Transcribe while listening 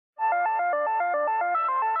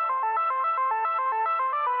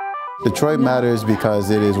Detroit matters because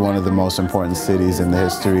it is one of the most important cities in the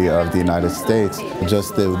history of the United States.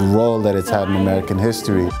 Just the role that it's had in American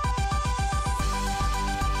history.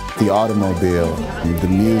 The automobile, the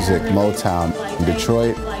music, Motown.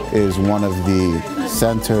 Detroit is one of the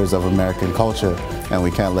centers of American culture, and we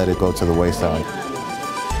can't let it go to the wayside.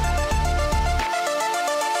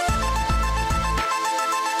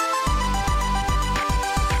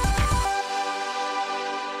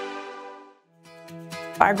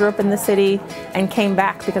 I grew up in the city and came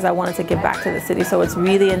back because I wanted to give back to the city, so it's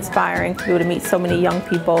really inspiring to be able to meet so many young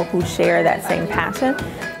people who share that same passion.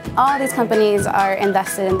 All these companies are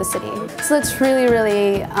invested in the city, so it's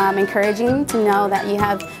really encouraging to know that you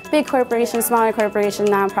have big corporations, smaller corporations,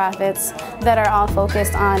 nonprofits that are all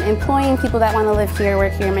focused on employing people that want to live here,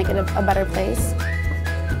 work here, make it a better place.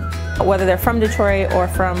 Whether they're from Detroit or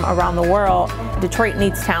from around the world, Detroit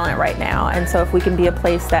needs talent right now, and so if we can be a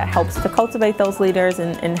place that helps to cultivate those leaders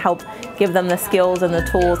and help give them the skills and the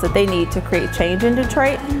tools that they need to create change in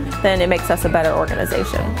Detroit, then it makes us a better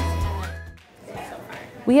organization.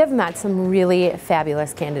 We have met some really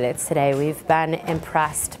fabulous candidates today. We've been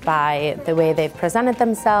impressed by the way they've presented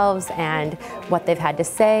themselves and what they've had to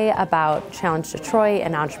say about Challenge Detroit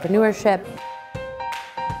and entrepreneurship.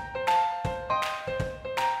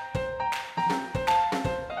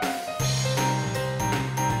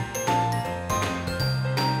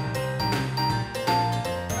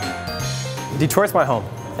 Detroit's my home,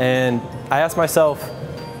 and I asked myself,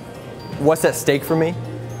 what's at stake for me?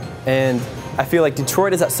 And I feel like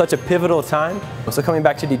Detroit is at such a pivotal time. So coming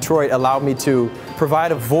back to Detroit allowed me to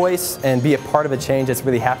provide a voice and be a part of a change that's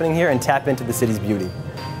really happening here and tap into the city's beauty.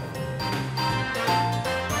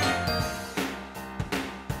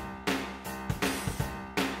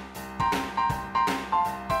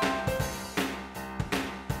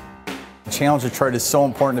 Challenge Detroit is so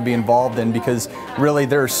important to be involved in because really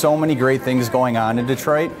there are so many great things going on in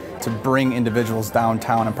Detroit. To bring individuals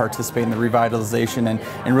downtown and participate in the revitalization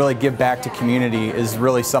and really give back to community is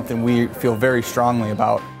really something we feel very strongly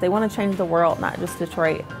about. They want to change the world, not just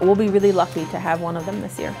Detroit. We'll be really lucky to have one of them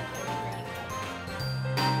this year.